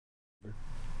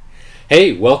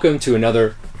Hey, welcome to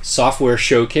another software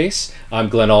showcase. I'm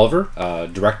Glenn Oliver,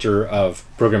 Director of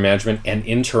Program Management and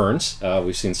Interns.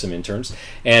 We've seen some interns.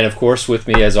 And of course, with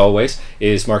me, as always,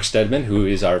 is Mark Stedman, who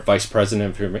is our Vice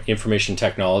President of Information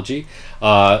Technology,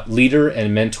 leader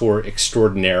and mentor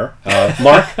extraordinaire.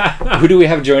 Mark, who do we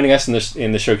have joining us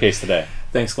in the showcase today?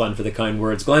 Thanks, Glenn, for the kind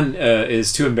words. Glenn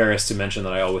is too embarrassed to mention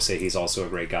that I always say he's also a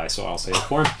great guy, so I'll say it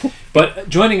for him. But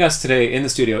joining us today in the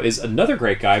studio is another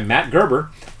great guy, Matt Gerber,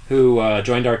 who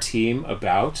joined our team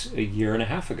about a year and a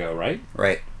half ago, right?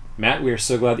 Right. Matt, we are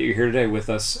so glad that you're here today with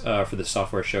us for the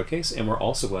software showcase, and we're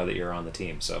also glad that you're on the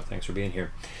team, so thanks for being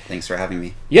here. Thanks for having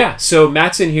me. Yeah, so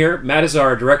Matt's in here. Matt is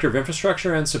our Director of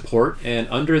Infrastructure and Support, and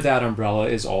under that umbrella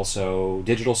is also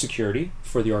digital security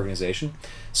for the organization.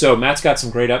 So Matt's got some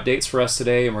great updates for us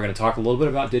today, and we're going to talk a little bit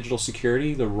about digital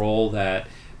security, the role that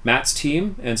Matt's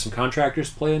team and some contractors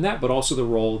play in that, but also the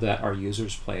role that our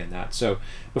users play in that. So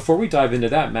before we dive into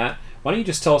that, Matt, why don't you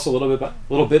just tell us a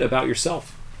little bit about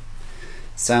yourself?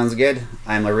 Sounds good.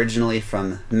 I'm originally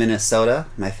from Minnesota.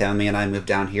 My family and I moved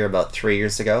down here about 3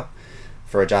 years ago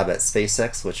for a job at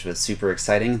SpaceX, which was super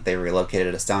exciting. They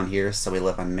relocated us down here, so we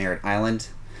live on Merritt Island.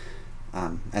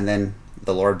 And then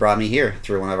the Lord brought me here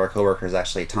through one of our coworkers,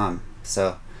 actually Tom.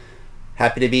 So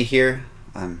happy to be here.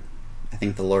 I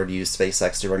think the Lord used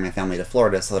SpaceX to bring my family to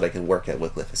Florida so that I could work at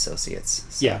Wycliffe Associates.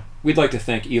 So. Yeah, we'd like to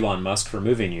thank Elon Musk for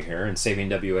moving you here and saving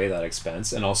WA that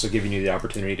expense, and also giving you the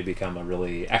opportunity to become a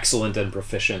really excellent and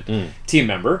proficient team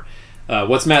member.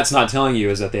 What's Matt's not telling you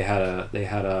is that they had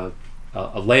a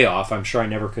layoff. I'm sure I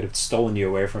never could have stolen you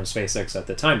away from SpaceX at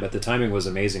the time, but the timing was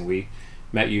amazing. We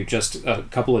met you just a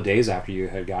couple of days after you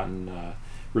had gotten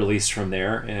released from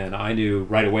there, and I knew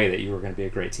right away that you were going to be a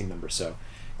great team member, so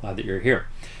glad that you're here.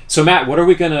 So Matt, what are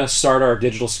we going to start our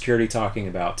digital security talking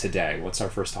about today? What's our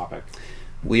first topic?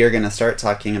 We are going to start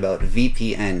talking about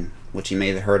VPN, which you may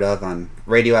have heard of on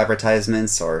radio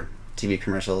advertisements or TV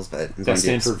commercials. But Does that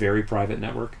stand for Very Private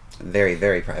Network? Very,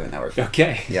 very private network.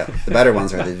 Okay. Yeah, the better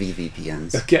ones are the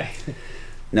VVPNs. Okay.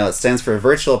 No, it stands for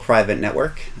Virtual Private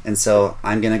Network, and so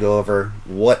I'm going to go over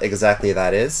what exactly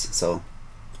that is, so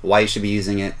why you should be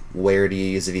using it, where do you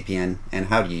use a VPN, and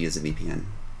how do you use a VPN.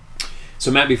 So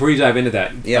Matt, before you dive into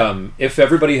that, if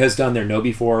everybody has done their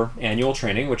KnowBe4 annual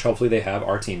training, which hopefully they have,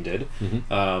 our team did,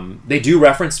 they do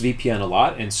reference VPN a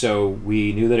lot, and so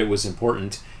we knew that it was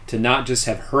important to not just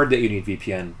have heard that you need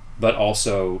VPN, but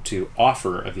also to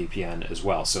offer a VPN as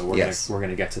well. So we're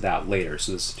gonna get to that later.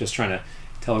 So this is just trying to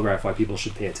telegraph why people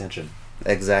should pay attention.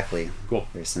 Exactly. Cool.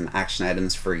 There's some action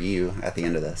items for you at the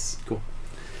end of this. Cool.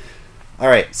 All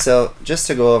right, so just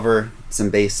to go over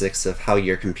some basics of how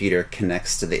your computer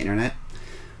connects to the internet.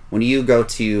 When you go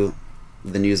to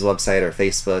the news website or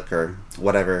Facebook or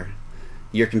whatever,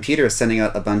 your computer is sending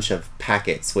out a bunch of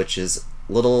packets, which is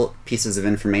little pieces of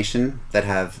information that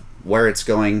have where it's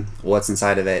going, what's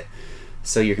inside of it.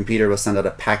 So your computer will send out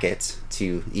a packet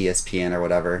to ESPN or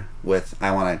whatever with,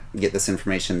 I want to get this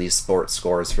information, these sports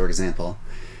scores, for example.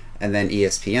 And then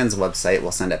ESPN's website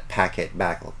will send a packet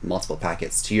back, multiple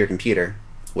packets, to your computer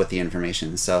with the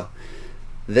information. So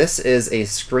this is a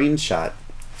screenshot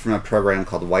from a program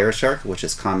called Wireshark, which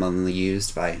is commonly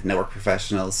used by network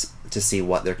professionals to see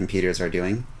what their computers are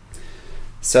doing.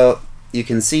 So you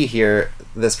can see here,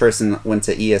 this person went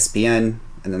to ESPN,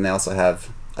 and then they also have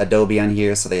Adobe on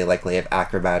here, so they likely have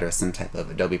Acrobat or some type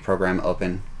of Adobe program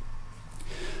open.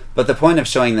 But the point of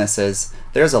showing this is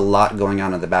there's a lot going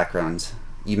on in the background.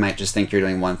 You might just think you're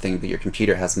doing one thing, but your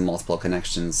computer has multiple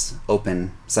connections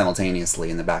open simultaneously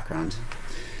in the background.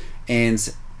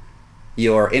 And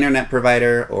your internet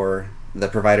provider or the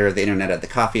provider of the internet at the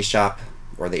coffee shop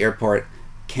or the airport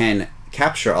can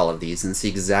capture all of these and see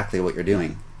exactly what you're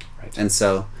doing. Right. And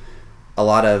so a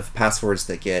lot of passwords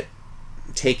that get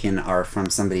taken are from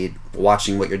somebody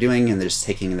watching what you're doing, and they're just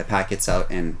taking the packets out,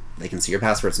 and they can see your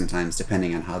password sometimes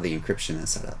depending on how the encryption is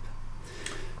set up.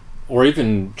 Or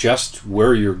even just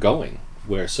where you're going.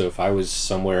 So if I was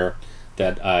somewhere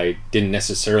that I didn't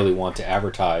necessarily want to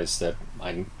advertise that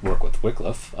I work with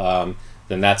Wycliffe,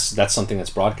 then that's something that's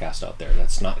broadcast out there.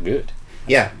 That's not good.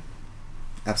 Yeah,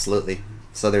 absolutely.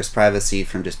 So there's privacy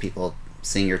from just people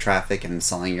seeing your traffic and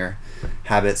selling your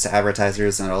habits to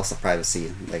advertisers, and also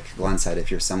privacy, like Glenn said,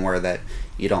 if you're somewhere that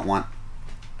you don't want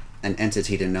an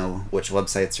entity to know which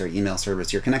websites or email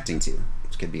service you're connecting to,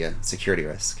 which could be a security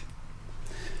risk.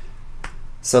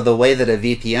 So the way that a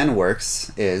VPN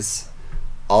works is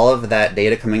all of that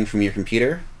data coming from your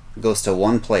computer goes to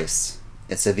one place.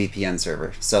 It's a VPN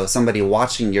server. So somebody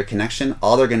watching your connection,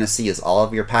 all they're going to see is all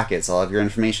of your packets, all of your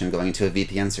information going to a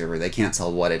VPN server. They can't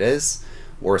tell what it is,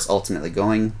 where it's ultimately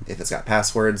going, if it's got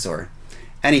passwords or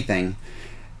anything.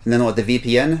 And then what the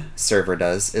VPN server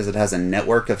does is it has a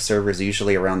network of servers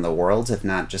usually around the world, if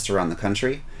not just around the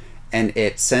country, and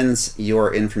it sends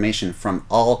your information from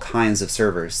all kinds of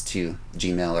servers to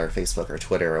Gmail or Facebook or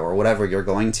Twitter or whatever you're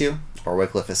going to, or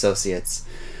Wycliffe Associates,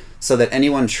 so that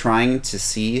anyone trying to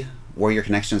see where your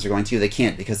connections are going to, they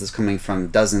can't, because it's coming from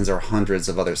dozens or hundreds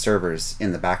of other servers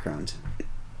in the background.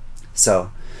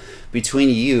 So between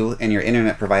you and your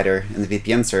internet provider and the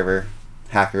VPN server,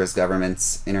 hackers,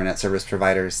 governments, internet service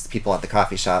providers, people at the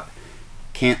coffee shop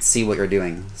can't see what you're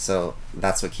doing. So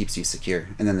that's what keeps you secure.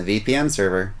 And then the VPN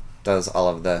server does all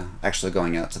of the actually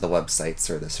going out to the websites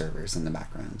or the servers in the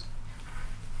background.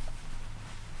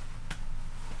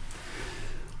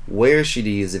 Where should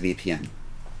you use a VPN?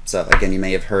 So again, you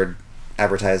may have heard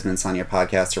advertisements on your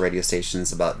podcast or radio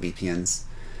stations about VPNs.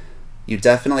 You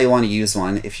definitely want to use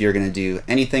one if you're going to do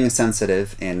anything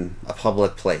sensitive in a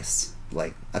public place,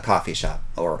 like a coffee shop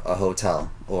or a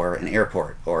hotel or an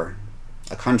airport or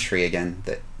a country, again,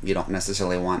 that you don't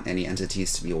necessarily want any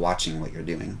entities to be watching what you're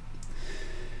doing.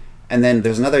 And then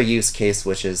there's another use case,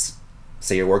 which is,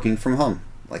 say you're working from home,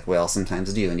 like we all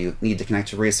sometimes do, and you need to connect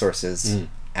to resources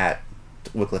at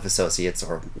Wycliffe Associates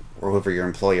or whoever your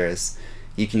employer is.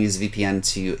 You can use VPN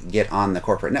to get on the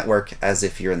corporate network as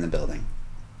if you're in the building.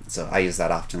 So I use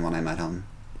that often when I'm at home.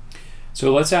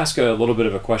 So let's ask a little bit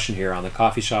of a question here on the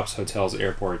coffee shops, hotels,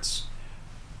 airports.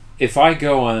 If I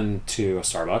go on to a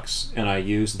Starbucks and I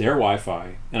use their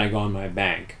Wi-Fi and I go on my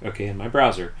bank, okay, in my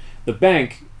browser, the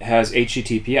bank has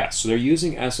HTTPS, so they're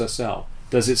using SSL.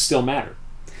 Does it still matter?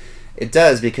 It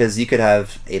does, because you could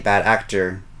have a bad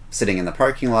actor sitting in the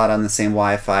parking lot on the same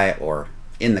Wi-Fi or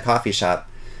in the coffee shop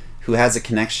who has a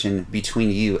connection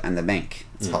between you and the bank.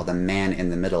 It's called a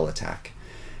man-in-the-middle attack.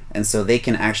 And so they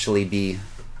can actually be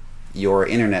your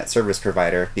internet service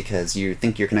provider because you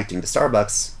think you're connecting to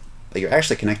Starbucks, but you're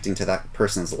actually connecting to that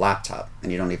person's laptop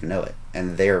and you don't even know it.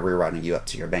 And they're rerouting you up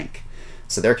to your bank.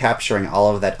 So they're capturing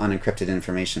all of that unencrypted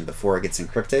information before it gets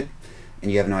encrypted,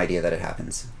 and you have no idea that it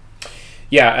happens.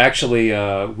 Yeah, actually,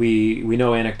 we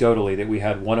know anecdotally that we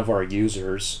had one of our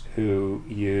users who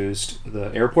used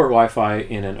the airport Wi-Fi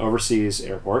in an overseas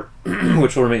airport,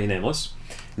 which will remain nameless.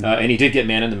 And he did get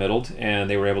man-in-the-middled, and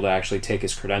they were able to actually take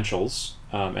his credentials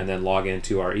and then log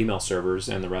into our email servers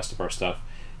and the rest of our stuff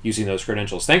using those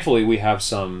credentials. Thankfully, we have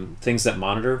some things that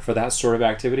monitor for that sort of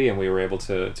activity, and we were able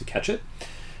to catch it.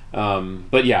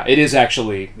 But yeah, it is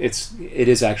actually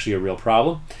a real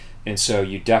problem. And so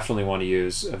you definitely want to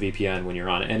use a VPN when you're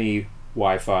on any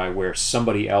Wi-Fi where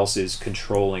somebody else is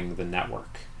controlling the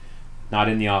network. Not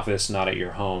in the office, not at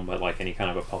your home, but like any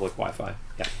kind of a public Wi-Fi.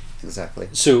 Yeah. Exactly.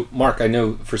 So, Mark, I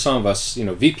know for some of us,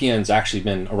 VPN's actually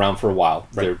been around for a while.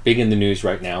 Right. They're big in the news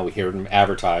right now. We hear them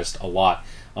advertised a lot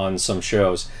on some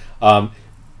shows.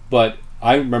 But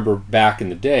I remember back in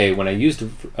the day when I used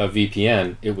a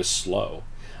VPN, it was slow.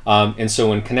 And so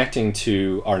when connecting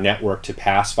to our network to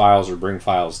pass files or bring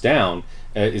files down,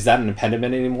 is that an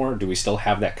impediment anymore? Do we still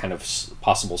have that kind of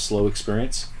possible slow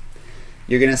experience?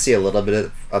 You're going to see a little bit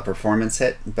of a performance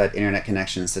hit, but internet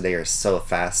connections today are so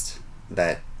fast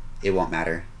that it won't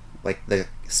matter. Like the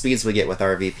speeds we get with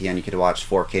our VPN, you could watch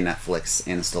 4K Netflix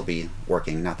and still be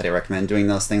working. Not that I recommend doing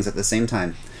those things at the same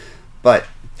time, but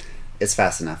it's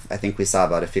fast enough. I think we saw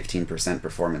about a 15%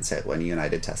 performance hit when you and I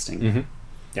did testing. Mm-hmm.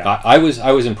 Yeah, I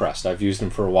was impressed. I've used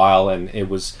them for a while, and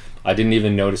I didn't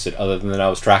even notice it other than that I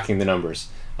was tracking the numbers.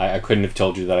 I couldn't have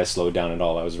told you that I slowed down at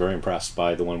all. I was very impressed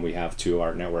by the one we have to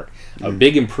our network. Mm-hmm. A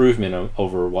big improvement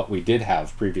over what we did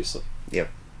have previously. Yep.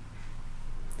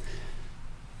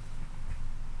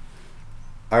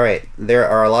 All right, there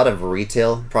are a lot of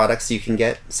retail products you can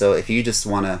get. So if you just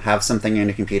want to have something on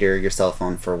your computer, your cell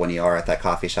phone for when you are at that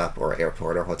coffee shop or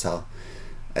airport or hotel,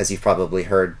 as you've probably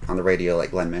heard on the radio,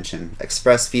 like Glenn mentioned,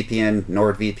 ExpressVPN,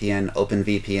 NordVPN,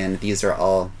 OpenVPN, these are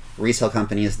all retail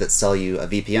companies that sell you a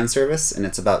VPN service, and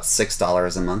it's about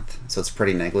 $6 a month, so it's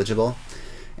pretty negligible.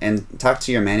 And talk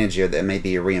to your manager that may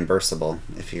be reimbursable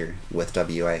if you're with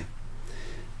WA.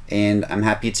 And I'm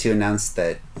happy to announce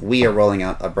that we are rolling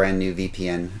out a brand new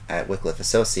VPN at Wycliffe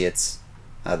Associates.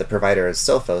 The provider is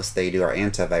Sophos. They do our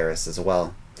antivirus as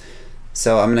well.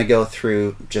 So I'm going to go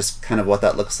through just kind of what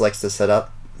that looks like to set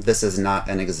up. This is not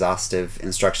an exhaustive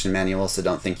instruction manual, so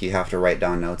don't think you have to write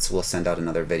down notes. We'll send out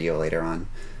another video later on.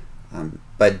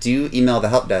 But do email the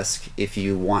help desk if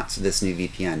you want this new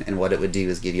VPN. And what it would do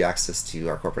is give you access to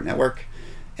our corporate network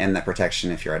and that protection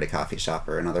if you're at a coffee shop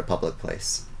or another public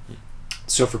place.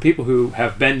 So for people who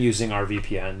have been using our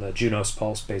VPN, the Junos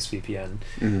Pulse-based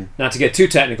VPN, not to get too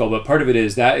technical, but part of it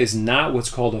is that is not what's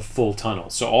called a full tunnel.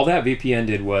 So all that VPN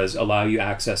did was allow you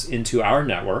access into our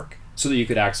network so that you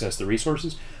could access the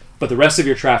resources. But the rest of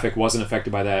your traffic wasn't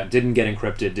affected by that, didn't get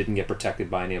encrypted, didn't get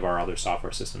protected by any of our other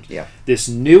software systems. Yeah. This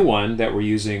new one that we're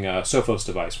using a Sophos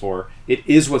device for, it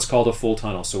is what's called a full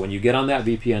tunnel. So when you get on that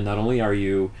VPN, not only are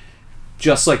you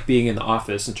just like being in the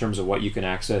office in terms of what you can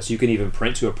access, you can even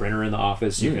print to a printer in the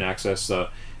office, you can access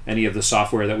any of the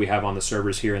software that we have on the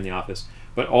servers here in the office,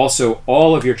 but also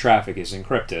all of your traffic is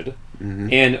encrypted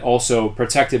and also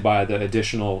protected by the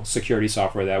additional security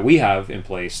software that we have in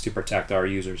place to protect our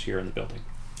users here in the building.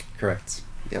 Correct.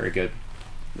 Yep. Very good.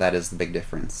 That is the big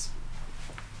difference.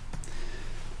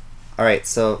 All right,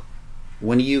 so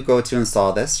when you go to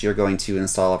install this, you're going to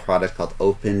install a product called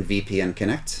OpenVPN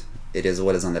Connect. It is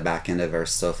what is on the back end of our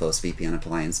Sophos VPN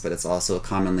appliance, but it's also a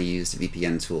commonly used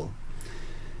VPN tool.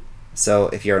 So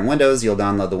if you're in Windows, you'll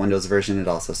download the Windows version. It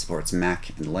also supports Mac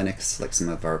and Linux, like some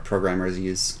of our programmers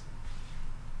use.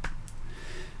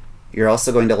 You're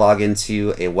also going to log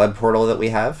into a web portal that we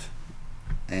have.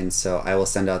 And so I will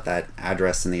send out that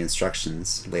address in the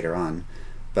instructions later on.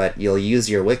 But you'll use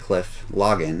your Wycliffe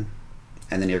login,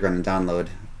 and then you're going to download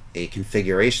a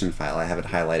configuration file. I have it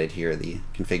highlighted here, the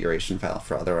configuration file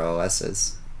for other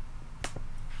OSs.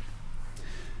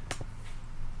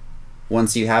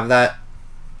 Once you have that,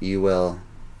 you will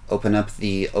open up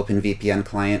the OpenVPN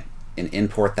client and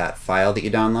import that file that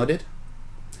you downloaded,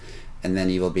 and then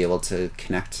you will be able to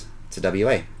connect to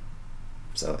WA.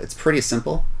 So it's pretty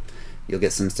simple. You'll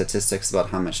get some statistics about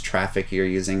how much traffic you're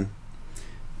using.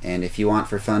 And if you want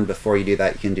for fun, before you do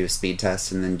that, you can do a speed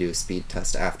test and then do a speed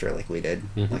test after, like we did.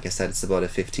 Like I said, it's about a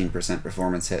 15%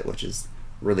 performance hit, which is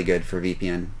really good for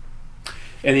VPN.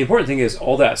 And the important thing is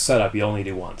all that setup you only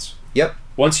do once. Yep.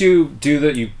 Once you do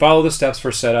that, you follow the steps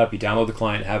for setup, you download the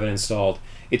client, have it installed.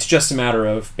 It's just a matter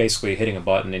of basically hitting a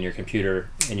button in your computer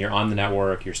and you're on the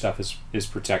network, your stuff is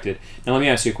protected. Now let me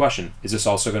ask you a question. Is this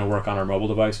also going to work on our mobile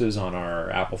devices, on our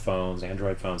Apple phones,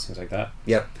 Android phones, things like that?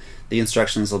 Yep. The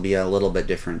instructions will be a little bit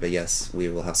different, but yes, we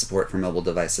will have support for mobile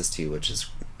devices too, which is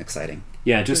exciting.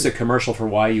 Yeah, just a commercial for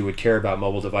why you would care about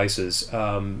mobile devices.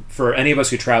 For any of us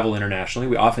who travel internationally,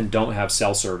 we often don't have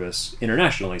cell service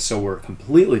internationally, so we're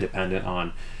completely dependent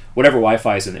on whatever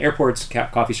Wi-Fi is in the airports,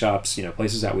 coffee shops,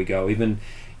 places that we go, even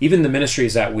the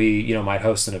ministries that we might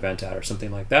host an event at or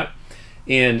something like that.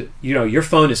 And your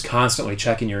phone is constantly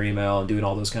checking your email and doing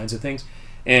all those kinds of things,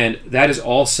 and that is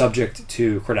all subject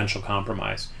to credential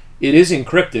compromise. It is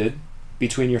encrypted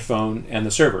between your phone and the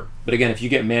server. But again, if you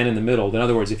get man in the middle, in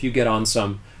other words, if you get on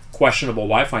some questionable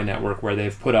Wi-Fi network where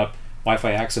they've put up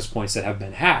Wi-Fi access points that have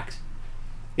been hacked,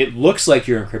 it looks like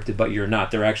you're encrypted, but you're not.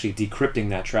 They're actually decrypting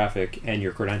that traffic, and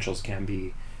your credentials can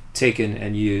be taken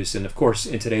and used. And of course,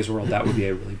 in today's world, that would be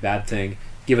a really bad thing,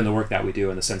 given the work that we do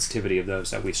and the sensitivity of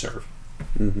those that we serve.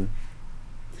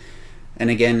 And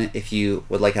again, if you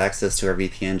would like access to our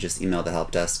VPN, just email the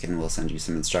help desk and we'll send you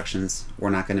some instructions.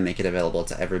 We're not going to make it available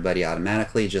to everybody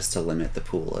automatically, just to limit the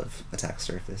pool of attack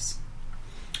surface.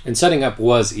 And setting up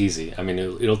was easy. I mean,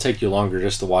 it'll take you longer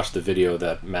just to watch the video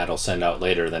that Matt will send out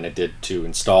later than it did to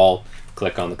install,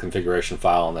 click on the configuration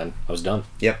file, and then I was done.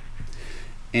 Yep.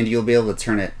 And you'll be able to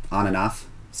turn it on and off.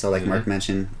 So like Mark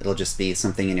mentioned, it'll just be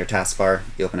something in your taskbar.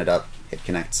 You open it up, hit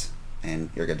connect,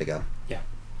 and you're good to go. Yeah.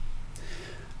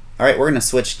 All right, we're going to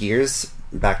switch gears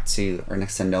back to our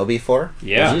next to KnowBe4.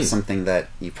 Yeah. Which is something that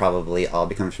you probably all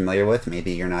become familiar with.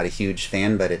 Maybe you're not a huge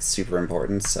fan, but it's super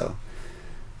important. So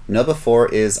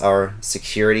KnowBe4 is our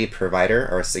security provider,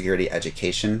 our security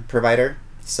education provider.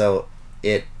 So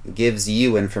it gives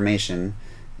you information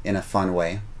in a fun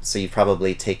way. So you've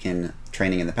probably taken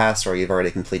training in the past, or you've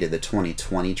already completed the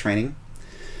 2020 training.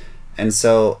 And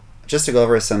so just to go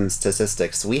over some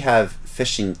statistics, we have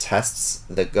phishing tests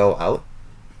that go out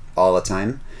all the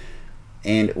time,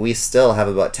 and we still have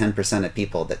about 10% of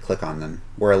people that click on them.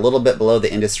 We're a little bit below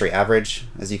the industry average,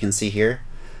 as you can see here,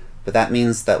 but that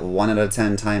means that 1 out of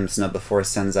 10 times KnowBe4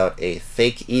 sends out a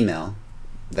fake email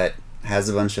that has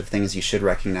a bunch of things you should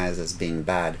recognize as being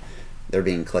bad. They're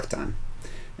being clicked on.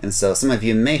 And so some of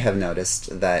you may have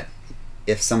noticed that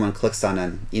if someone clicks on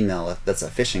an email that's a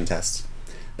phishing test,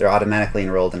 they're automatically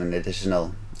enrolled in an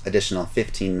additional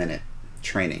 15-minute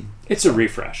training. It's a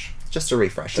refresh. Just a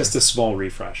refresher. Just a small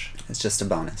refresh. It's just a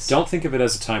bonus. Don't think of it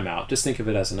as a timeout. Just think of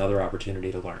it as another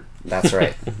opportunity to learn. That's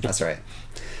right. That's right.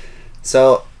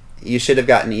 So you should have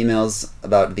gotten emails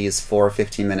about these 4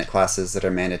 15-minute classes that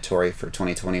are mandatory for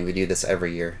 2020. We do this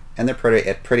every year, and they're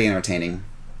pretty entertaining.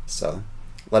 So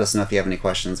let us know if you have any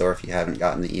questions or if you haven't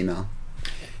gotten the email.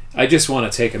 I just want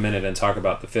to take a minute and talk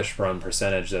about the fish run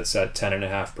percentage that's at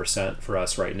 10.5% for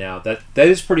us right now. That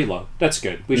is pretty low. That's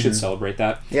good. We should celebrate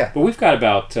that. Yeah. But we've got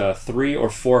about 300 or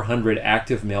 400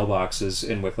 active mailboxes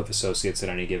in Wycliffe Associates at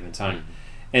any given time.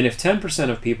 And if 10%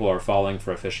 of people are falling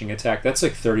for a phishing attack, that's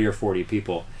like 30 or 40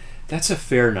 people. That's a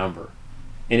fair number.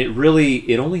 And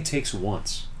it only takes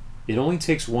once. It only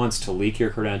takes once to leak your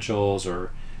credentials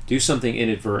or do something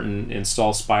inadvertent,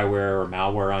 install spyware or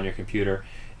malware on your computer.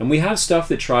 And we have stuff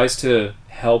that tries to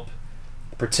help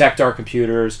protect our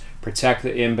computers, protect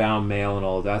the inbound mail and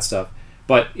all of that stuff.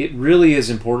 But it really is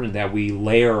important that we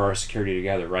layer our security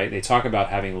together, right? They talk about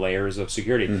having layers of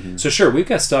security. Mm-hmm. So sure, we've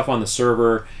got stuff on the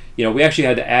server. We actually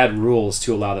had to add rules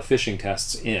to allow the phishing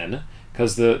tests in,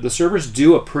 because the servers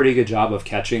do a pretty good job of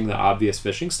catching the obvious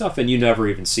phishing stuff, and you never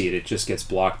even see it. It just gets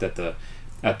blocked at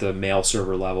the mail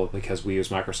server level, because we use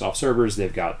Microsoft servers.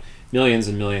 They've got millions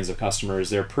and millions of customers.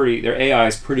 Their AI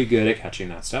is pretty good at catching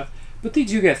that stuff, but they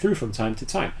do get through from time to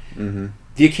time. Mm-hmm.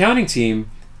 The accounting team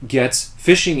gets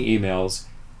phishing emails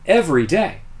every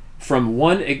day from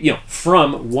one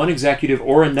executive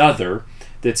or another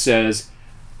that says,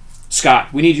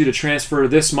 Scott, we need you to transfer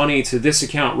this money to this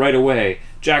account right away.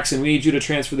 Jackson, we need you to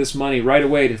transfer this money right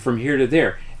away from here to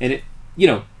there. And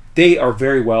they are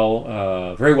very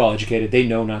well educated. They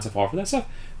know not to fall for that stuff.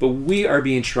 But we are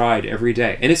being tried every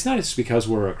day. And it's not just because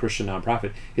we're a Christian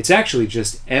nonprofit. It's actually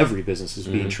just every business is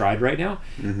being tried right now.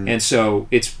 Mm-hmm. And so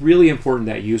it's really important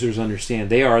that users understand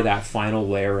they are that final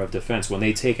layer of defense. When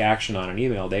they take action on an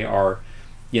email, they are,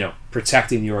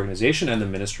 protecting the organization and the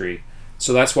ministry.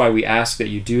 So that's why we ask that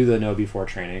you do the Know Before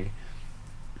training.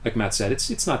 Like Matt said,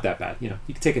 it's not that bad. You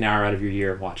can take an hour out of your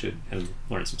year and watch it and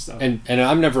learn some stuff. And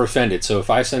I'm never offended. So if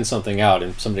I send something out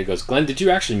and somebody goes, Glenn, did you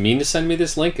actually mean to send me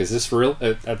this link? Is this for real?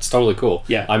 That's totally cool.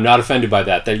 Yeah. I'm not offended by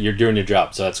that you're doing your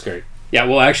job. So that's great. Yeah,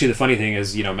 well, actually, the funny thing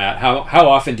is, Matt, how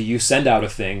often do you send out a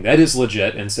thing that is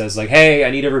legit and says, like, hey,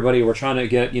 I need everybody, we're trying to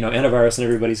get, antivirus on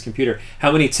everybody's computer.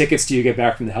 How many tickets do you get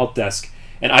back from the help desk?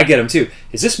 And I get them too.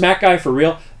 Is this Matt guy for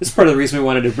real? This is part of the reason we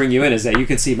wanted to bring you in, is that you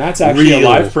can see Matt's actually a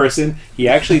live person. He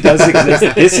actually does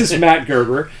exist. This is Matt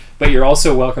Gerber, but you're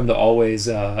also welcome to always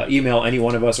email any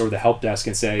one of us or the help desk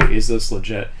and say, is this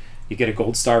legit? You get a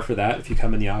gold star for that. If you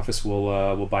come in the office,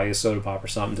 we'll buy you a soda pop or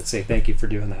something to say thank you for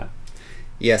doing that.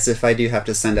 Yes, if I do have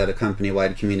to send out a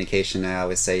company-wide communication, I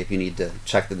always say if you need to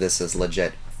check that this is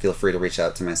legit, feel free to reach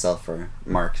out to myself or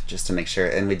Mark just to make sure.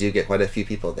 And we do get quite a few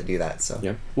people that do that. So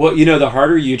yeah. Well, the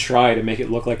harder you try to make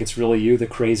it look like it's really you, the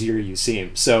crazier you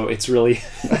seem. So it's really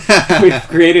we've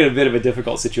created a bit of a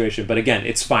difficult situation. But again,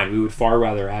 it's fine. We would far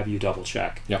rather have you double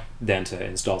check than to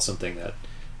install something that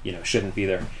shouldn't be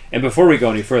there. And before we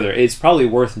go any further, it's probably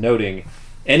worth noting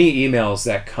any emails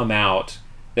that come out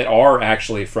that are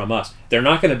actually from us. They're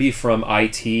not going to be from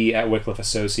IT at Wycliffe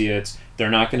Associates. They're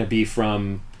not going to be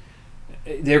from.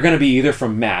 They're going to be either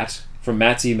from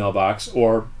Matt's email box,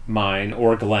 or mine,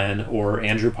 or Glenn, or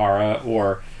Andrew Para,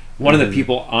 or one of the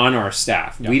people on our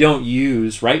staff. Yep. We don't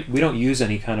use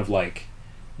any kind of like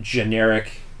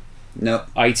generic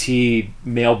IT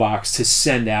mailbox to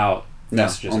send out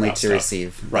messages. Only about to stuff.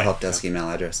 Receive the help desk email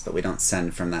address, but we don't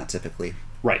send from that typically.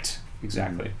 Right,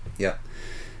 exactly. Yep.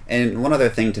 And one other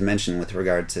thing to mention with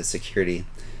regard to security,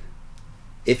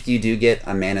 if you do get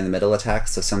a man-in-the-middle attack,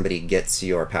 so somebody gets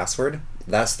your password,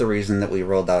 that's the reason that we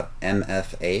rolled out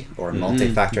MFA, or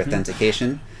multi-factor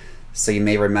authentication. So you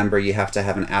may remember you have to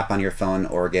have an app on your phone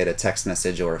or get a text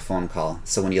message or a phone call.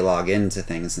 So when you log into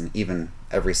things, and even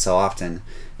every so often,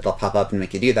 it'll pop up and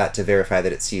make you do that to verify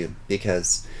that it's you.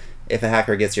 Because if a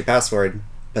hacker gets your password,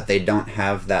 but they don't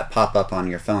have that pop-up on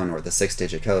your phone or the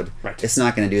 6-digit code, it's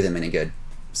not going to do them any good.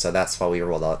 So that's why we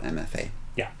rolled out MFA.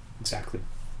 Yeah, exactly.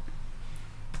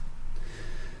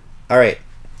 All right.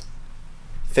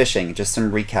 Phishing, just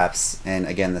some recaps. And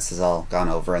again, this is all gone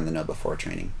over in the Know Before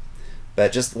training.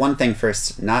 But just one thing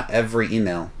first, not every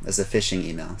email is a phishing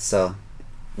email. So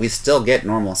we still get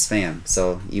normal spam.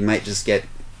 So you might just get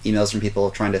emails from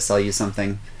people trying to sell you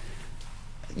something.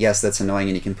 Yes, that's annoying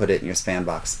and you can put it in your spam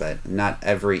box, but not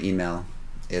every email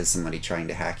is somebody trying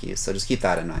to hack you. So just keep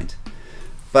that in mind.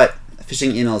 But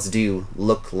phishing emails do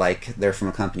look like they're from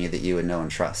a company that you would know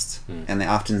and trust. And they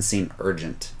often seem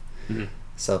urgent. Mm-hmm.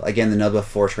 So again, the Know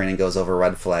Before training goes over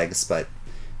red flags, but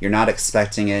you're not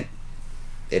expecting it.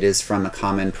 It is from a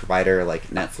common provider like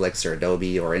Netflix or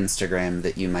Adobe or Instagram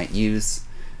that you might use.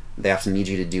 They often need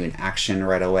you to do an action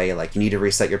right away, like you need to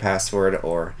reset your password,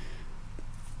 or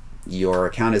your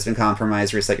account has been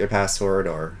compromised, reset your password,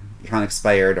 or your account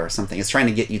expired or something. It's trying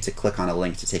to get you to click on a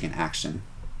link to take an action.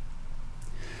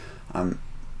 And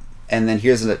then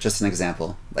here's just an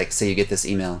example. Like, say you get this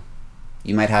email.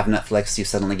 You might have Netflix, you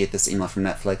suddenly get this email from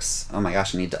Netflix. Oh my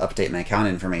gosh, I need to update my account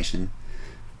information.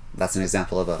 That's an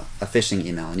example of a phishing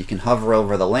email. And you can hover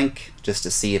over the link just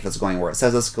to see if it's going where it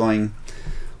says it's going.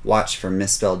 Watch for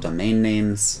misspelled domain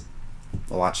names.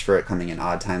 Watch for it coming in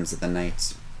odd times of the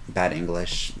night. bad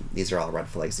English. These are all red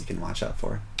flags you can watch out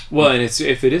for. Well, and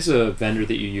if it is a vendor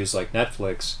that you use like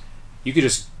Netflix, you could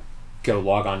just go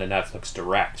log on to Netflix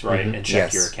Direct, right, and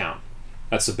check your account.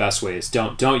 That's the best way. Is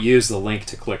don't use the link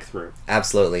to click through.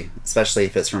 Absolutely, especially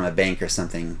if it's from a bank or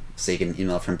something. So you can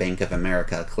email from Bank of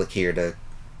America. Click here to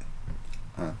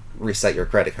reset your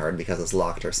credit card because it's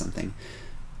locked or something.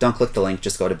 Don't click the link.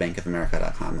 Just go to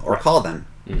bankofamerica.com or call them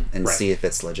and see if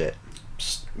it's legit.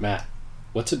 Psst, Matt,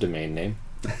 what's a domain name?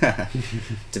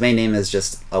 Domain name is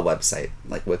just a website,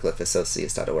 like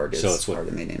wycliffeassociates.org is So it's our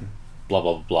domain name. Blah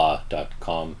blah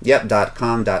blah.com. Yep,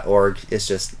 .com, .org is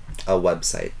just a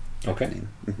website. Okay.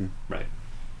 Name. Right.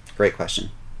 Great question.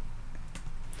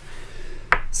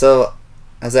 So,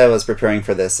 as I was preparing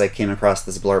for this, I came across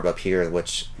this blurb up here,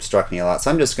 which struck me a lot.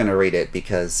 So I'm just going to read it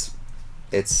because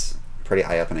it's pretty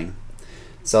eye-opening.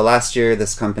 So last year,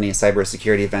 this company,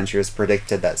 Cybersecurity Ventures,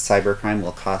 predicted that cybercrime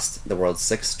will cost the world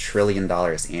 $6 trillion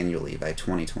annually by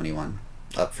 2021,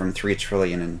 up from $3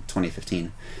 trillion in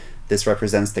 2015. This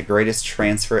represents the greatest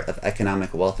transfer of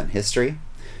economic wealth in history,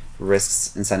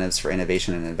 risks incentives for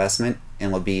innovation and investment,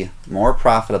 and will be more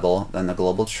profitable than the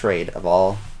global trade of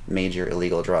all major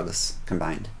illegal drugs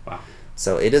combined. Wow.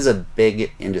 So it is a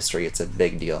big industry. It's a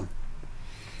big deal.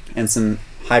 And some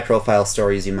high-profile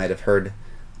stories you might have heard,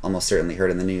 almost certainly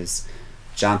heard in the news.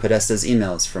 John Podesta's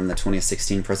emails from the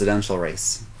 2016 presidential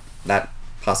race. That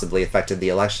possibly affected the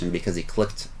election because he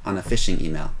clicked on a phishing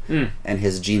email and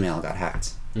his Gmail got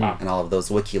hacked. Wow. And all of those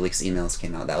WikiLeaks emails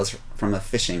came out. That was from a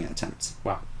phishing attempt.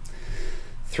 Wow.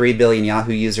 3 billion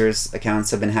Yahoo users'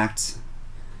 accounts have been hacked.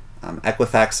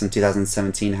 Equifax in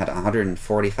 2017 had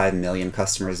 145 million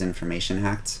customers' information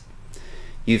hacked.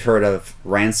 You've heard of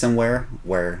ransomware,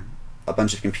 where a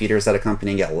bunch of computers at a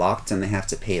company get locked and they have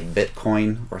to pay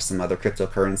Bitcoin or some other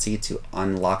cryptocurrency to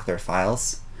unlock their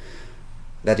files.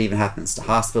 That even happens to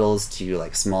hospitals, to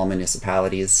like small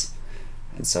municipalities.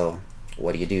 And so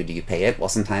what do? Do you pay it? Well,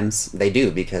 sometimes they do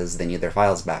because they need their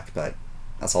files back, but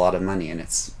that's a lot of money, and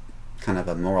it's kind of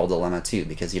a moral dilemma too,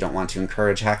 because you don't want to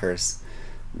encourage hackers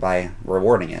by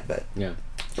rewarding it. But yeah,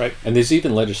 right. And there's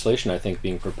even legislation, I think,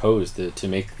 being proposed to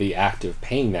make the act of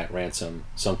paying that ransom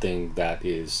something that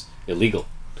is illegal.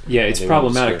 Yeah, it's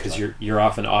problematic because you're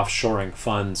often offshoring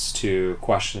funds to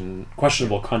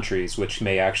questionable countries, which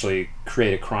may actually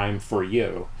create a crime for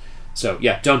you. So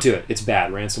yeah, don't do it. It's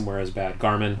bad. Ransomware is bad.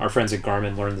 Garmin, our friends at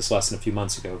Garmin learned this lesson a few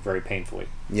months ago, very painfully.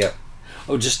 Yep.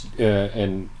 Oh, just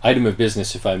an item of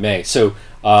business, if I may. So,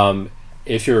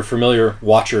 if you're a familiar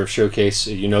watcher of Showcase,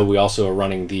 you know we also are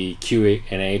running the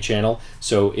Q&A channel.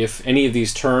 So if any of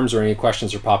these terms or any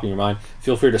questions are popping in your mind,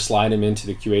 feel free to slide them into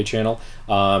the QA channel,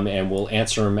 and we'll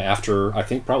answer them after, I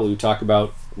think, probably we talk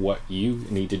about what you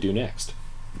need to do next.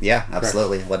 Yeah,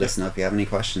 absolutely. Correct. Let us know if you have any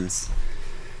questions.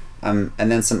 And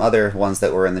then some other ones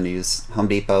that were in the news. Home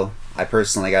Depot, I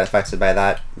personally got affected by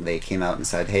that. They came out and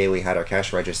said, hey, we had our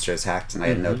cash registers hacked, and I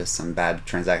had noticed some bad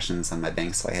transactions on my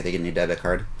bank, so I had to get a new debit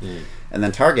card. And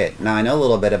then Target. Now, I know a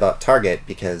little bit about Target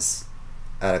because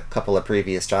at a couple of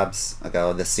previous jobs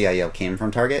ago, the CIO came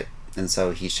from Target, and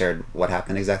so he shared what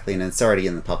happened exactly, and it's already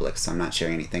in the public, so I'm not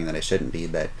sharing anything that it shouldn't be,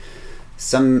 but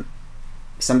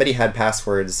somebody had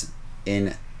passwords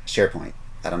in SharePoint.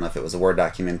 I don't know if it was a Word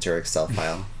document or Excel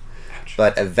file.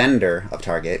 But a vendor of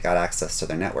Target got access to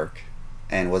their network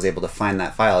and was able to find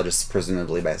that file just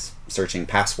presumably by searching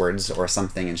passwords or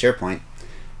something in SharePoint,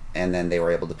 and then they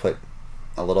were able to put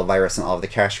a little virus in all of the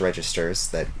cash registers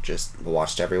that just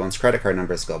watched everyone's credit card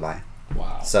numbers go by.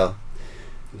 Wow. So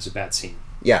it was a bad scene.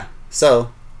 Yeah.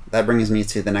 So that brings me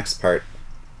to the next part.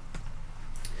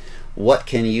 What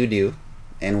can you do?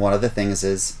 And one of the things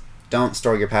is don't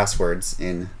store your passwords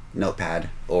in Notepad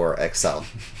or Excel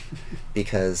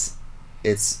because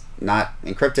it's not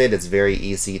encrypted. It's very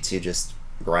easy to just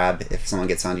grab. If someone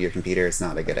gets onto your computer, it's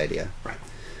not a good idea. Right.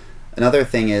 Another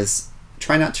thing is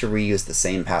try not to reuse the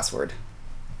same password.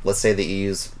 Let's say that you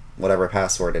use whatever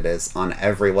password it is on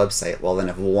every website. Well, then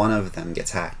if one of them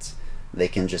gets hacked, they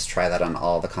can just try that on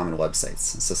all the common websites.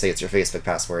 So say it's your Facebook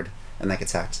password and that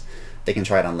gets hacked. They can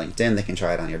try it on LinkedIn. They can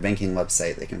try it on your banking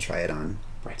website. They can try it on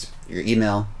your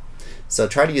email. So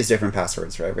try to use different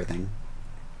passwords for everything.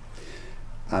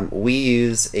 We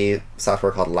use a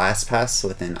software called LastPass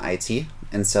within IT,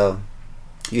 and so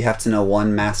you have to know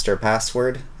one master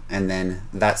password, and then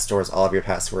that stores all of your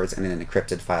passwords in an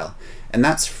encrypted file. And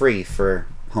that's free for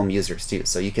home users too.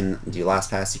 So you can do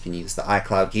LastPass, you can use the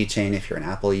iCloud keychain if you're an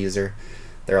Apple user.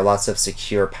 There are lots of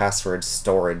secure password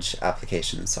storage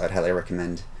applications, so I'd highly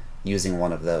recommend using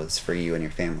one of those for you and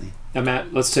your family. Now,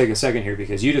 Matt, let's take a second here,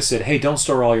 because you just said, hey, don't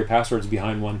store all your passwords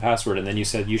behind one password, and then you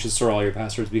said you should store all your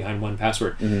passwords behind one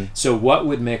password. So what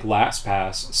would make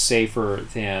LastPass safer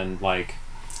than, like,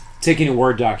 taking a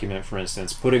Word document, for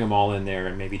instance, putting them all in there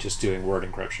and maybe just doing word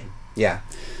encryption? Yeah.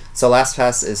 So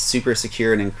LastPass is super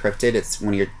secure and encrypted. It's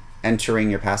when you're entering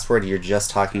your password, you're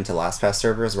just talking to LastPass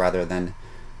servers rather than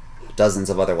dozens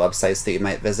of other websites that you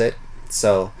might visit.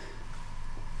 So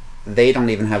they don't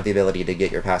even have the ability to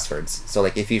get your passwords. So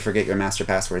like if you forget your master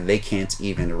password, they can't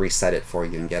even reset it for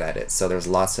you and get at it. So there's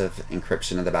lots of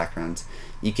encryption in the background.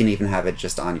 You can even have it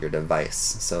just on your device.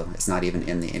 So it's not even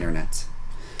in the internet.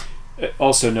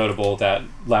 Also notable that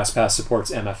LastPass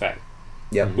supports MFA.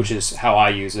 Yep. Which is how I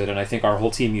use it, and I think our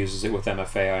whole team uses it with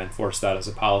MFA. I enforce that as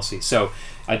a policy. So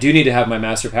I do need to have my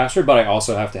master password, but I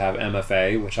also have to have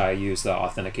MFA, which I use the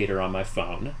authenticator on my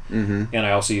phone. And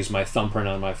I also use my thumbprint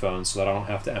on my phone so that I don't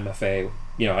have to MFA.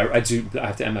 You know, I have to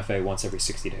MFA once every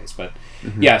 60 days. But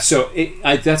yeah, so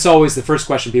that's always the first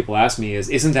question people ask me is,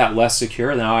 isn't that less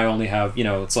secure? Now I only have, you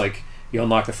know, it's like you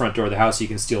unlock the front door of the house, you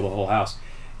can steal the whole house.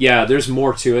 Yeah, there's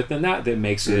more to it than that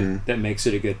makes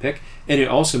it a good pick, and it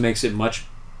also makes it much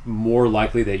more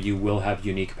likely that you will have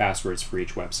unique passwords for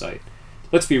each website.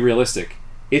 Let's be realistic.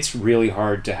 It's really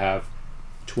hard to have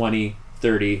 20,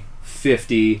 30,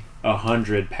 50,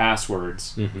 100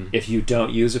 passwords if you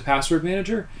don't use a password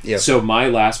manager. So my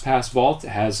LastPass vault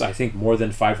has, I think, more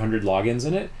than 500 logins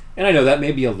in it, and I know that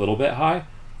may be a little bit high,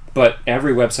 but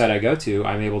every website I go to,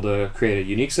 I'm able to create a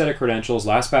unique set of credentials.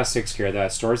 LastPass takes care of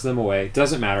that, stores them away. It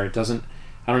doesn't matter.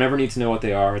 I don't ever need to know what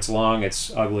they are. It's long,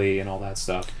 it's ugly, and all that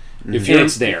stuff.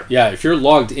 It's there. Yeah, if you're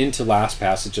logged into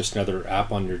LastPass, it's just another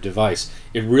app on your device.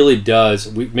 It really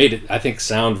does. We've made it, I think,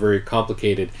 sound very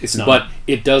complicated. It's not. But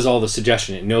it does all the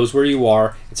suggestion. It knows where you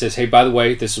are. It says, hey, by the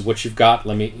way, this is what you've got.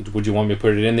 Would you want me to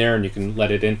put it in there? And you can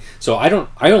let it in. So I don't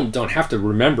have to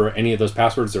remember any of those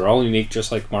passwords. They're all unique,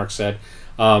 just like Mark said.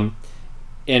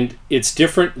 And it's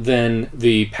different than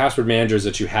the password managers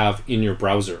that you have in your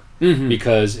browser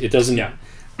because it doesn't.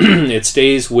 It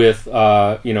stays with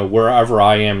wherever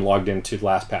I am logged into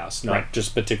LastPass, not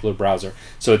just a particular browser.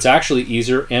 So it's actually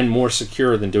easier and more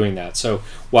secure than doing that. So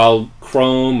while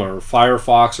Chrome or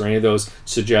Firefox or any of those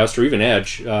suggest, or even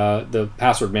Edge, the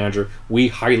password manager, we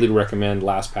highly recommend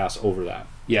LastPass over that.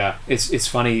 Yeah, it's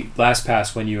funny.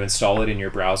 LastPass, when you install it in your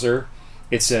browser,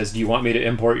 it says, do you want me to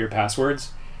import your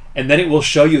passwords? And then it will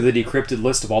show you the decrypted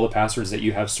list of all the passwords that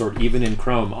you have stored, even in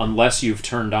Chrome, unless you've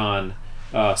turned on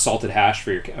salted hash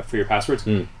for your passwords.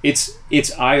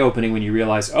 It's eye-opening when you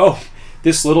realize, oh,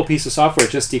 this little piece of software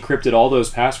just decrypted all those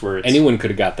passwords. Anyone could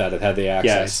have got that had they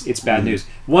access. Yes, it's bad news.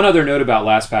 One other note about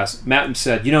LastPass, Matt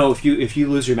said, if you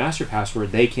lose your master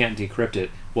password, they can't decrypt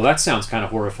it. Well, that sounds kind of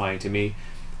horrifying to me.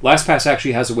 LastPass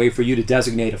actually has a way for you to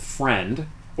designate a friend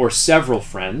or several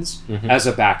friends as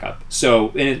a backup.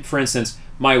 So, for instance,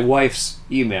 my wife's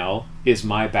email is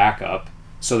my backup,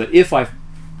 so that if I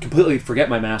completely forget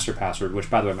my master password, which,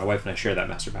 by the way, my wife and I share that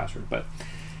master password, but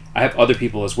I have other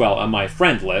people as well on my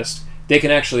friend list, they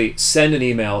can actually send an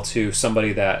email to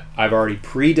somebody that I've already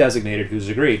pre-designated who's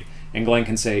agreed, and Glenn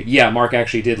can say, yeah, Mark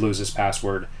actually did lose his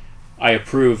password. I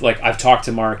approve. Like, I've talked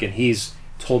to Mark, and he's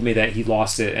told me that he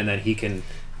lost it, and then he can,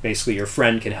 basically, your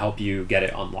friend can help you get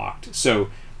it unlocked. So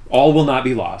all will not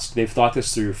be lost. They've thought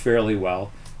this through fairly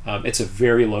well. It's a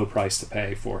very low price to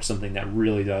pay for something that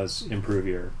really does improve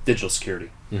your digital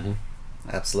security.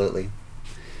 Absolutely.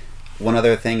 One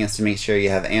other thing is to make sure you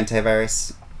have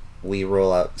antivirus. We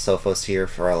roll out Sophos here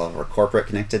for all of our corporate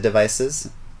connected devices.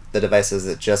 The devices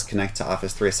that just connect to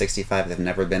Office 365 that have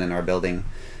never been in our building.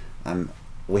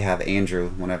 We have Andrew,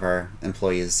 one of our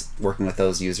employees, working with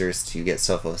those users to get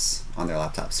Sophos on their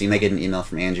laptop. So you may get an email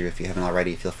from Andrew. If you haven't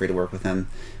already, feel free to work with him.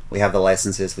 We have the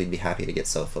licenses. We'd be happy to get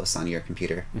Sophos on your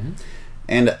computer.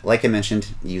 And like I mentioned,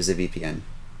 use a VPN.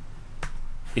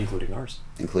 Including ours.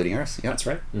 Including ours, yeah. That's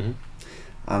right.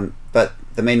 But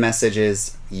the main message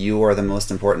is you are the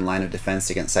most important line of defense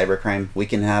against cybercrime. We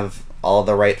can have all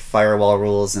the right firewall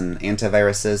rules and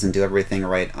antiviruses and do everything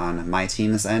right on my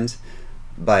team's end,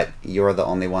 but you're the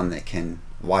only one that can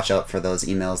watch out for those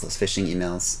emails, those phishing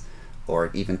emails,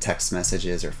 or even text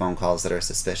messages or phone calls that are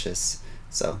suspicious.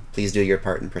 So please do your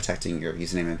part in protecting your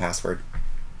username and password.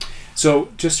 So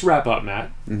just to wrap up,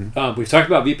 Matt, we've talked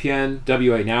about VPN.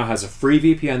 WA now has a free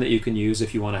VPN that you can use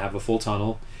if you want to have a full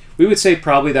tunnel. We would say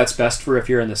probably that's best for if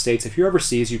you're in the States. If you're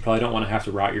overseas, you probably don't want to have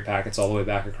to route your packets all the way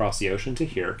back across the ocean to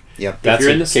here. Yep. That's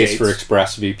in the the case States, for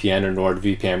ExpressVPN or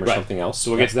NordVPN or something else.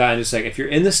 So we'll get to that in just a second. If you're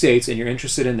in the States and you're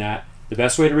interested in that, the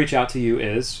best way to reach out to you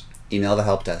is... Email the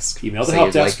help desk. Email the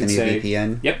help desk and say,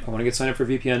 VPN. yep, I want to get signed up for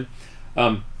VPN.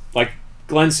 Like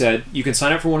Glenn said, you can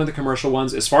sign up for one of the commercial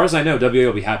ones. As far as I know, WA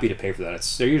will be happy to pay for that.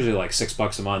 They're usually like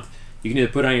 $6 a month. You can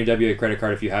either put it on your WA credit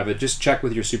card if you have it. Just check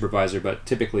with your supervisor, but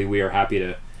typically we are happy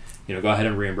to go ahead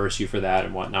and reimburse you for that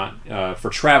and whatnot. For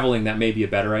traveling, that may be a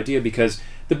better idea because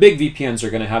the big VPNs are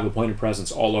going to have a point of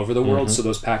presence all over the world, so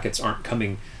those packets aren't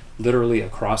coming literally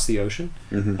across the ocean.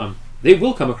 They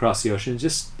will come across the ocean.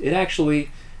 Just it actually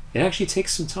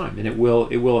takes some time, and it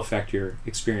will affect your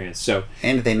experience. So,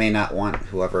 and they may not want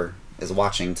whoever is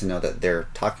watching to know that they're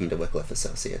talking to Wycliffe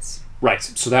Associates. Right.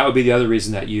 So that would be the other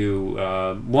reason that you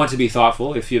want to be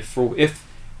thoughtful.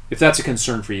 If that's a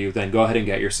concern for you, then go ahead and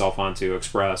get yourself onto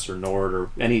Express or Nord or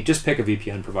just pick a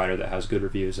VPN provider that has good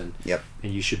reviews, and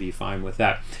you should be fine with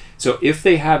that. So if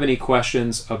they have any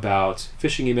questions about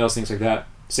phishing emails, things like that,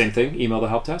 same thing, email the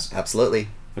help desk? Absolutely.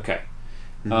 Okay.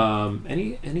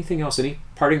 Anything else? Any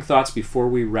parting thoughts before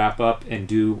we wrap up and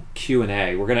do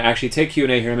Q&A? We're going to actually take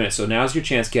Q&A here in a minute. So now's your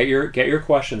chance. Get your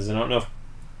questions. And I don't know if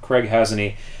Craig has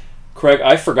any. Craig,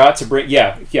 I forgot to bring.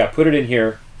 Yeah. Put it in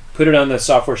here. Put it on the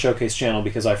Software Showcase channel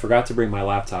because I forgot to bring my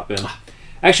laptop in.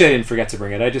 Actually, I didn't forget to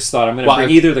bring it. I just thought I'm going to bring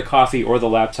either the coffee or the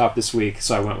laptop this week,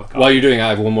 so I went with coffee. While you're doing it, I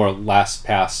have one more last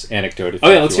pass anecdote.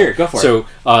 Let's hear it. Go for it. So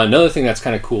another thing that's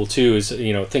kind of cool too is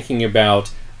thinking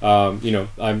about.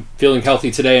 I'm feeling healthy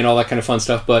today and all that kind of fun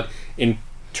stuff, but in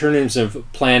terms of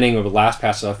planning of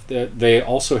LastPass stuff, they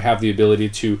also have the ability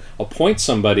to appoint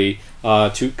somebody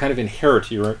to kind of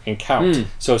inherit your account.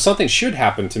 So if something should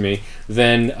happen to me,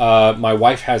 then my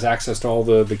wife has access to all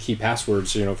the key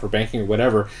passwords, for banking or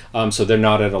whatever, so they're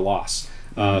not at a loss.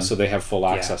 So they have full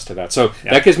access to that. So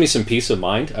that gives me some peace of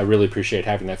mind. I really appreciate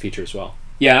having that feature as well.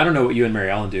 Yeah, I don't know what you and Mary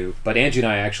Ellen do, but Angie and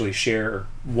I actually share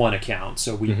one account.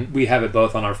 So we have it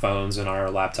both on our phones and our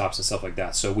laptops and stuff like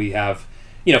that. So we have,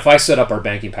 if I set up our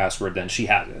banking password, then she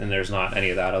has it, and there's not any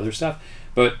of that other stuff.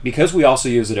 But because we also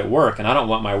use it at work, and I don't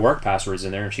want my work passwords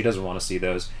in there, and she doesn't want to see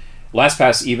those,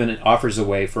 LastPass even offers a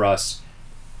way for us,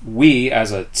 we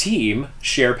as a team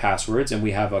share passwords, and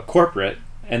we have a corporate,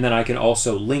 and then I can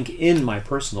also link in my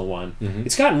personal one.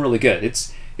 It's gotten really good.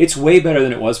 It's way better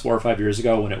than it was 4 or 5 years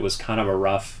ago when it was kind of a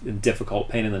rough and difficult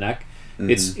pain in the neck.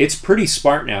 It's pretty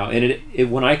smart now,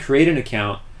 and when I create an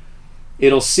account,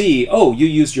 it'll see, you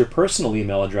used your personal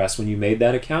email address when you made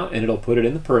that account, and it'll put it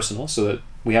in the personal so that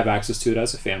we have access to it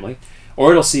as a family.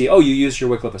 Or it'll see, you used your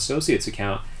Wycliffe Associates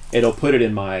account, it'll put it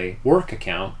in my work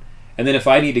account, and then if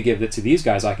I need to give it to these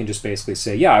guys, I can just basically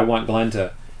say, I want Glenn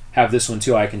to have this one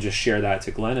too. I can just share that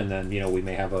to Glenn, and then we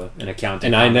may have an account.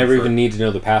 And I never even need to know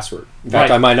the password. In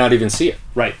fact, I might not even see it.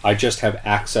 Right. I just have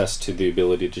access to the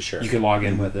ability to share. You can log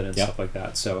in with it and stuff like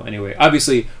that. So anyway,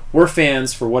 obviously, we're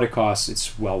fans. For what it costs,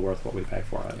 it's well worth what we pay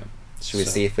for it. Should we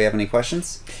see if we have any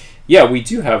questions? Yeah, we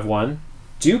do have one.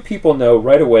 Do people know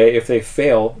right away if they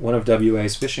fail one of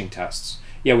WA's phishing tests?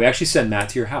 Yeah, we actually send Matt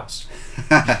to your house.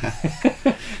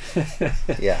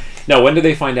 Yeah. Now, when do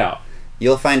they find out?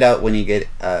 You'll find out when you get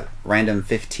a random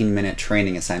 15-minute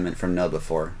training assignment from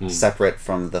KnowBe4, separate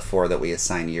from the 4 that we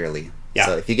assign yearly. Yeah.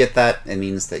 So if you get that, it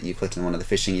means that you clicked on one of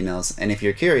the phishing emails. And if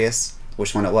you're curious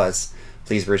which one it was,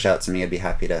 please reach out to me. I'd be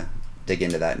happy to dig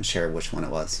into that and share which one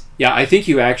it was. Yeah, I think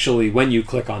you actually, when you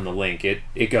click on the link,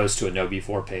 it goes to a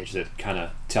KnowBe4 page that kind of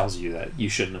tells you that you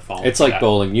shouldn't have fallen. It's like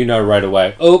bowling. You know right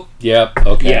away. Oh, yep,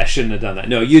 okay. Yeah, shouldn't have done that.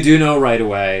 No, you do know right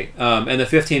away. And the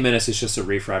 15 minutes is just a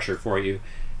refresher for you.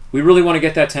 We really want to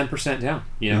get that 10% down.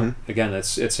 Again,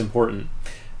 it's important.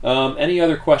 Any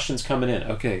other questions coming in?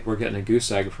 Okay, we're getting a goose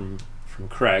egg from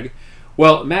Craig.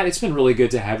 Well, Matt, it's been really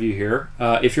good to have you here.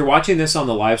 If you're watching this on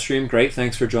the live stream, great.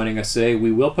 Thanks for joining us today.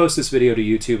 We will post this video to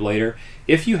YouTube later.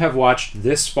 If you have watched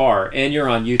this far and you're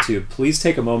on YouTube, please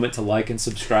take a moment to like and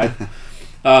subscribe.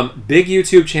 Big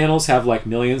YouTube channels have like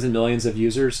millions and millions of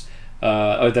users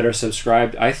that are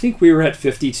subscribed. I think we were at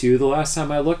 52 the last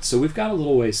time I looked, so we've got a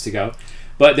little ways to go.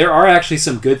 But there are actually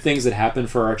some good things that happen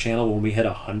for our channel when we hit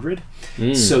 100.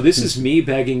 So this is me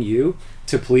begging you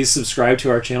to please subscribe to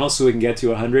our channel so we can get to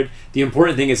 100. The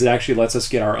important thing is it actually lets us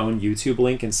get our own YouTube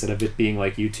link instead of it being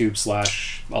like YouTube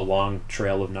 / a long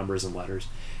trail of numbers and letters.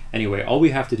 Anyway, all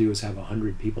we have to do is have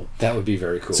 100 people. That would be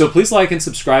very cool. So please like and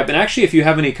subscribe. And actually, if you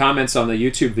have any comments on the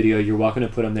YouTube video, you're welcome to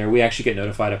put them there. We actually get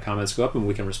notified if comments go up, and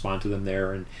we can respond to them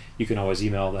there. And you can always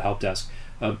email the help desk.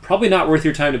 Probably not worth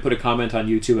your time to put a comment on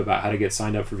YouTube about how to get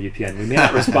signed up for VPN. We may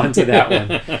not respond to that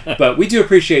one, but we do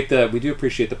appreciate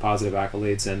the positive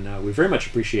accolades, and we very much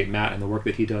appreciate Matt and the work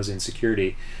that he does in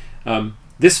security.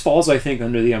 This falls, I think,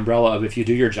 under the umbrella of if you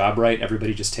do your job right,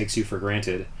 everybody just takes you for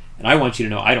granted. And I want you to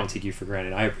know I don't take you for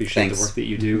granted. I appreciate the work that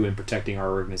you do in protecting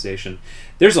our organization.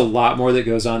 There's a lot more that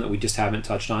goes on that we just haven't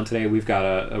touched on today. We've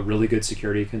got a really good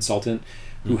security consultant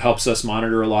who helps us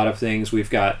monitor a lot of things.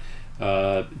 We've got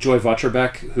Joy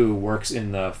Votterbeck, who works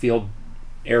in the field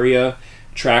area,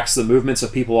 tracks the movements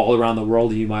of people all around the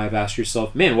world. And you might have asked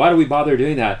yourself, man, why do we bother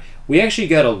doing that? We actually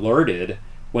get alerted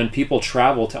when people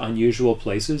travel to unusual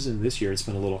places, and this year it's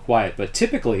been a little quiet, but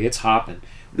typically it's hopping.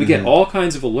 We get all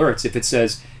kinds of alerts. If it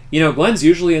says, Glenn's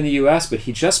usually in the U.S., but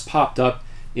he just popped up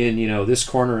in, this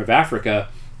corner of Africa,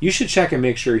 you should check and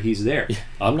make sure he's there.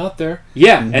 I'm not there.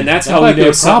 Yeah, and that's That how might we be know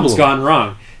a something's problem. gone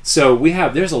wrong. So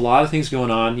there's a lot of things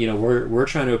going on. We're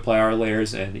trying to apply our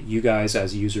layers, and you guys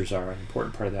as users are an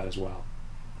important part of that as well.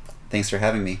 Thanks for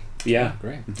having me. Yeah,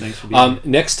 Great. Thanks for being here.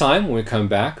 Next time when we come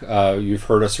back, you've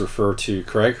heard us refer to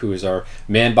Craig, who is our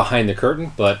man behind the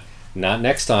curtain, but not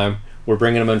next time. We're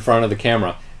bringing him in front of the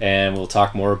camera, and we'll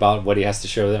talk more about what he has to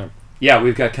show there. Yeah,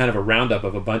 we've got kind of a roundup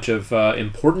of a bunch of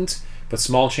important but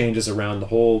small changes around the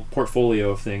whole portfolio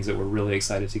of things that we're really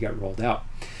excited to get rolled out.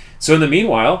 So in the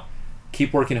meanwhile,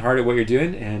 keep working hard at what you're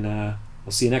doing, and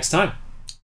we'll see you next time.